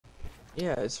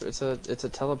Yeah, it's a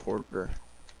teleporter.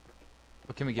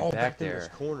 But can we get back in there? this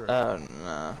corner.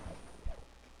 Nah.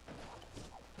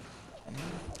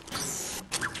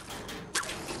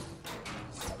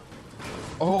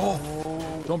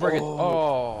 Oh! Don't break it.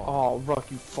 Oh! Oh, Ruck,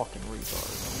 you fucking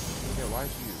retard. Yeah, why'd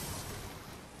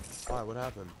you? Why? What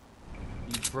happened?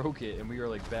 You broke it, and we were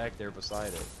like back there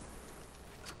beside it.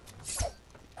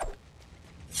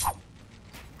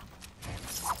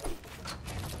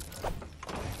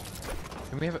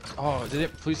 Can we have it? Oh, did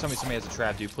it? Please tell me somebody has a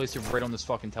trap, dude. Place it right on this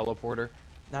fucking teleporter.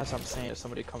 That's what I'm saying. If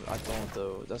somebody comes, I don't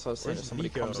though. That's what I was saying. Where's If somebody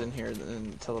Nico? comes in here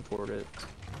and teleport it,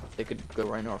 they could go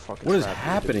right into our fucking. What is trap, dude.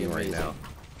 happening It'd be right amazing. now?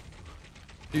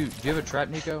 Dude, do you have a trap,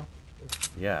 Nico?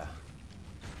 Yeah.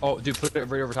 Oh, dude, put it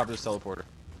right over top of this teleporter.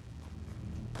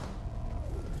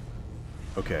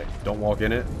 Okay, don't walk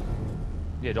in it.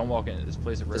 Yeah, don't walk in it. Just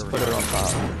place it right Just over put it here. on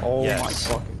top. Oh Yes.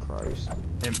 my fucking Christ.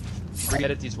 And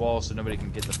re-edit these walls so nobody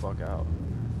can get the fuck out.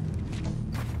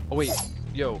 Oh wait,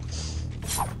 yo.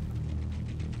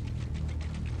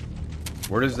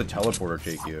 Where does the teleporter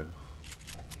take you?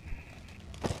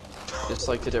 Just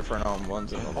like the different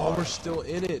ones in the Oh, bar. we're still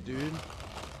in it, dude.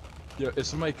 Yo, if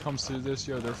somebody comes through this,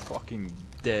 yo, they're fucking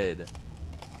dead.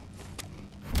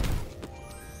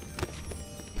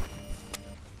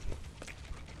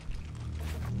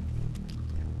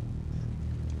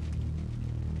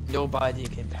 Nobody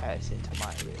can pass into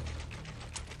my head.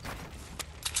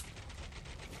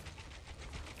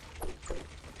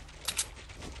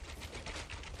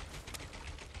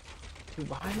 Dude,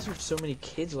 why is there so many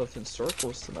kids left in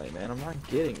circles tonight, man? I'm not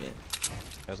getting it.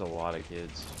 There's a lot of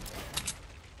kids.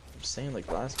 I'm saying,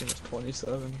 like, last game was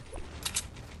 27.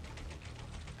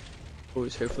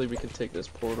 Boys, hopefully we can take this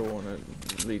portal and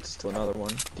it leads to another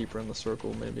one deeper in the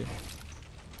circle, maybe.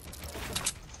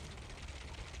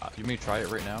 You may try it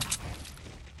right now?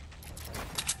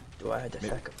 Do I have to Maybe-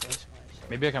 sacrifice myself?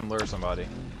 Maybe I can lure somebody.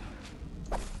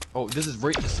 Oh, this is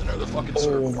right in the center of the fucking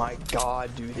circle. Oh my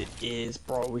god, dude, it is,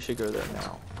 bro. We should go there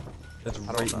now. That's I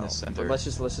right don't in know. the center. But let's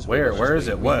just wait, Where? let's Where just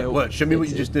is wait. it? We know What? Show me what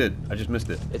you it's- just did. I just missed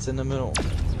it. It's in the middle. It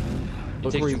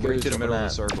Look takes where you he right goes to the on middle of the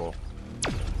that. circle.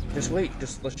 Just wait.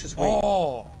 Let's just wait.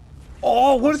 Oh!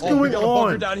 Oh, what is We going got a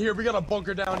bunker on? down here. We got a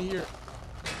bunker down here.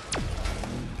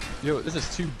 Yo, this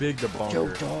is too big to bunker. Yo,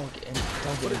 dog, and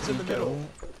dog, But it's in the middle.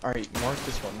 All right, mark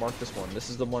this one. Mark this one.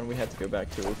 This is the one we have to go back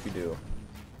to if we do.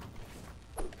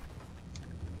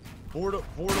 Board them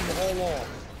all off.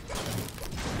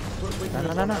 Put No,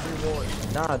 wingers no, on no.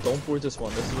 everyone. Nah, don't board this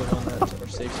one. This is the one that's our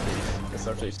safe space. That's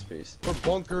our safe space. We're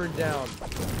bunkering down.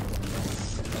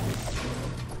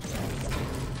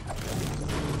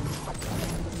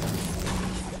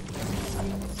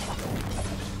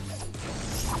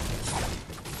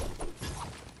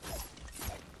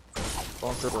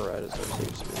 Bunker we're at is our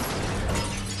safe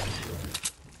space.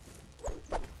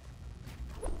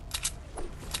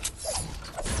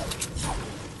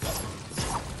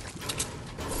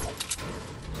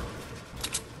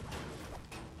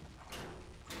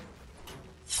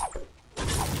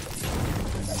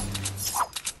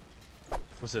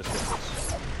 What's this? What's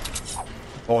this?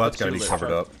 Oh, that's Put gotta two be layers, covered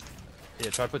try- up. Yeah,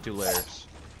 try to put 2 layers.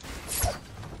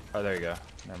 Oh, there you go.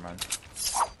 Never mind.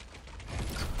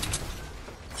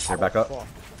 There, back up. Fuck.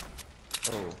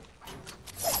 Oh.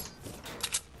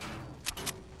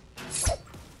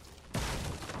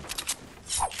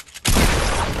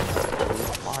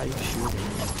 Why are you shooting?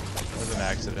 It was an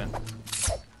accident.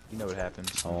 You know what happens.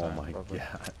 Oh sometimes, my probably.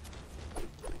 god.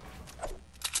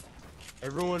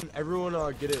 Everyone,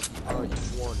 get it. Each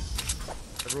one.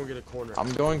 Everyone get a corner.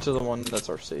 I'm going to the one that's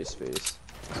our safe space.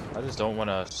 I just don't want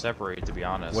to separate, to be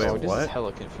honest. Wait, Oh, this what? is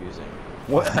hella confusing.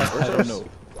 What? Where's I our don't know.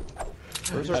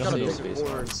 Where's You our just gotta safe pick space? a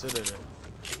corner and sit in it.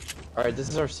 All right, this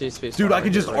is our safe space. Dude, one I right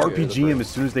can just here, right here, the RPG him brick. as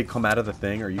soon as they come out of the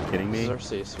thing. Are you kidding This is me? our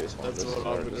safe space one. That's This is what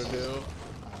I'm our- gonna this is- do.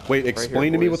 Wait,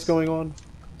 explain to me boys. what's going on.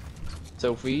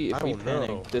 So if we I don't panic,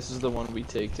 know. this is the one we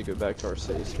take to go back to our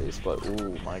safe space. But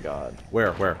oh my god. Where?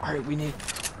 All right, we need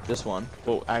this one.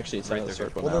 Well, actually, it's Right in the there.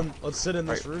 circle Well now. then, let's sit in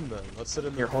this Right. room then. Let's sit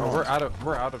in Here, the hold Oh, on.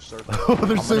 we're out of circle. Oh,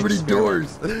 there's I'm so gonna many doors.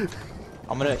 experiment.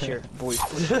 I'm gonna here, boys.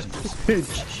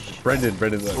 Brendan,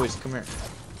 look. Boys, come here.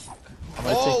 I'm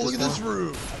gonna Oh, take look at this this one.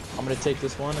 room. I'm gonna take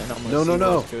this one, and I'm gonna No, see no, where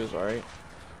no. it goes. All right.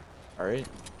 All right.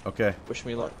 Okay. Wish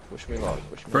me luck. Wish me luck.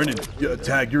 Wish me Brendan, luck. yeah,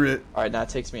 tag, you're it. All right, that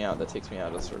takes me out. That takes me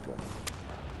out of the circle.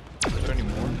 Is there any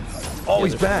more? Oh, Yeah,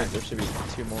 he's back. There should be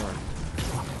 2 more.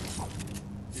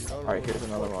 Alright, here's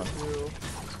another one.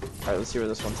 Alright, let's see where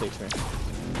this one takes me.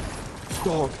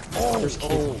 Dog! Oh, there's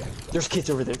kids. There's kids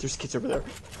over there. There's kids over there.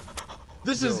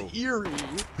 This is eerie.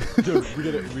 Dude,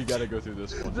 we gotta go through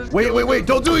this one. Wait,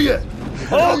 don't do it yet.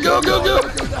 Oh, go.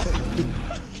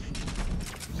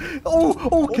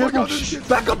 Oh, careful.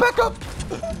 Back up, back up.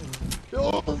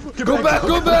 Go back,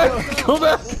 go back, go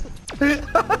back.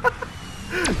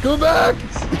 Go back.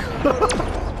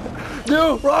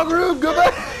 No, wrong room, go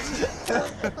back.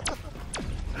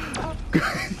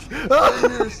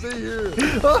 Stay here.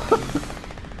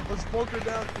 Let's bunker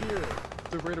down here.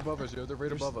 They're right above us, yo. They're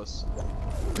right above us.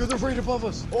 Yo, they're right above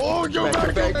us. Oh, go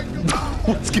back, go back.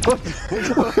 Let's go.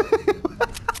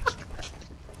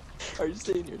 Are you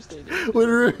staying here? Staying here.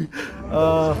 Literally.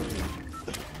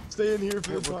 Stay in here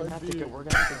for We're the gonna time have to go. being. We're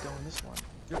gonna have to go in this one.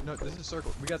 No, this is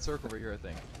circle. We got circle right here, I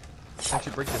think.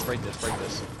 Actually, break this, break this, break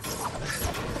this.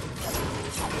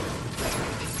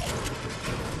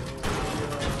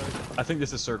 I think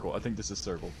this is circle. I think this is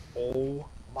circle. Oh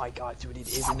my god, dude, it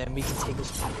is, and then we can take this.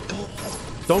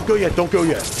 Don't go yet, don't go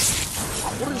yet.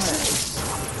 What is this?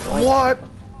 What?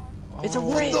 It's a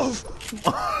ring.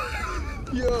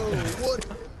 Yo, what?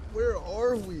 Where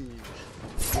are we?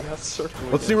 We got circle.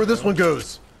 Let's see where this one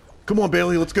goes. Come on,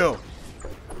 Bailey, let's go.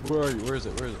 Where are you? Where is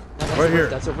it? Where is it? No, that's right a here.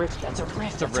 rift, That's a rift. That's a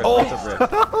rift. It's a That's rip. Oh. It's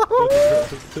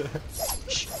a rip.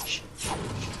 Shh, shh.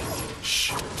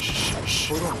 Shh, shh, shh.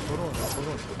 Hold on.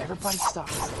 Everybody stop.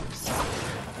 Stop.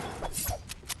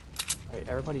 Alright,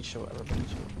 everybody chill. Everybody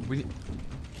chill. We.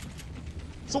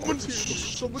 Someone's here.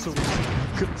 Someone's here.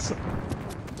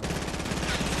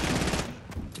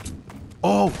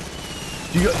 Oh,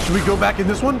 should we go back in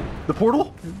this one? The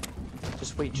portal?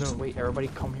 Just wait. Just wait. Everybody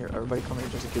come here. Everybody come here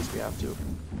just in case we have to.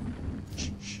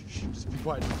 Just be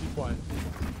quiet. Just be quiet.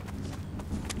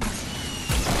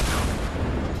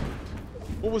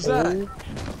 What was that?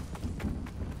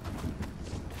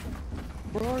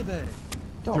 Where are they?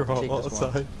 Don't take this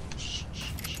one.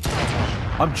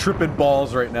 I'm tripping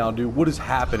balls right now, dude. What is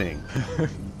happening?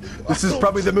 This is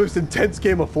probably the most intense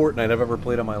game of Fortnite I've ever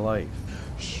played in my life.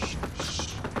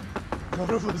 None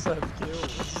of us have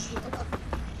kills.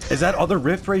 Is that other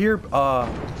rift right here?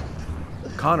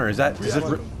 Connor, is it? We have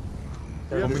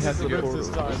to get this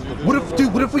time, dude. What if,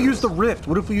 dude? What if we use the rift?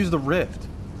 What if we use the rift?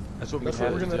 That's what That's we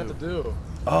what we're had gonna to have do. to do.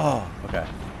 Oh, okay.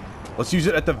 Let's use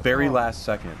it at the very last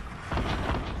second.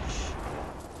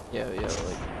 Yeah,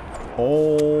 like.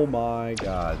 Oh my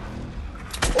god.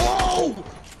 Oh!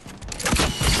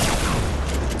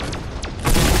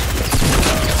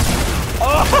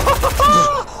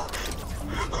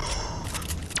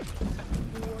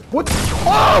 What?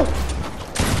 Oh!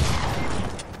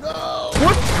 No!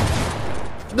 What?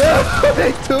 No!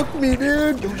 They took me,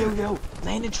 dude! Yo.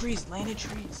 Land in trees. Land in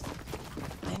trees.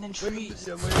 Land in trees.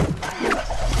 Yeah, later.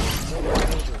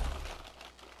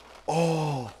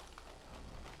 Oh.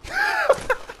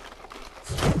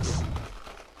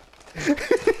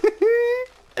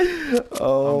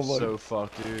 Oh I'm my. so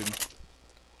fucked, dude.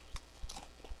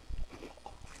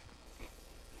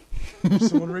 There's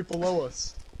someone right below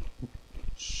us.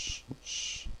 Shh.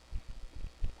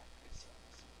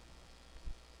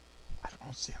 I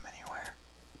don't see him anywhere.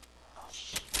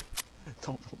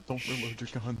 Don't reload your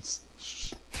guns.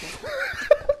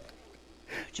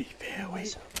 Be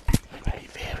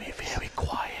very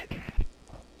quiet.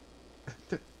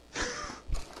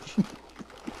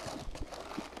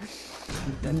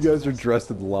 You guys are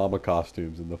dressed in llama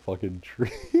costumes in the fucking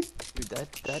tree. Dude,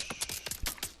 that.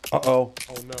 Uh-oh.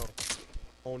 Oh no.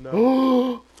 Oh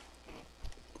no.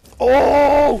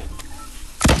 Oh!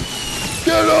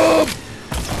 Get him!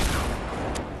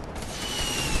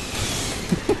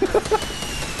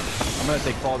 I'm gonna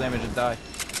take fall damage and die.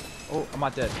 Oh, I'm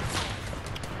not dead.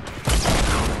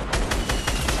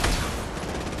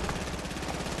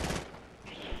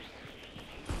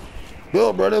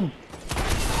 Bill, run him!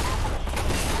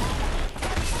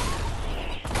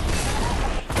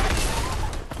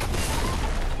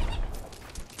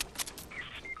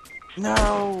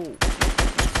 No.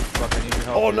 Fuck, I need your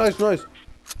help. Oh, dude. nice.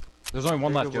 There's only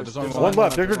one left, yo. There's only One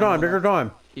left. Take your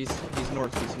time. He's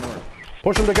north.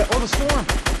 Push him to get. Oh, the storm!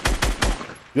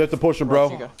 You have to push him, bro.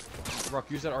 Here you go.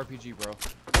 Rock, use that RPG, bro.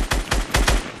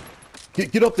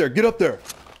 Get up there.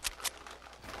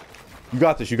 You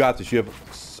got this. You have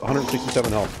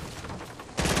 167 health.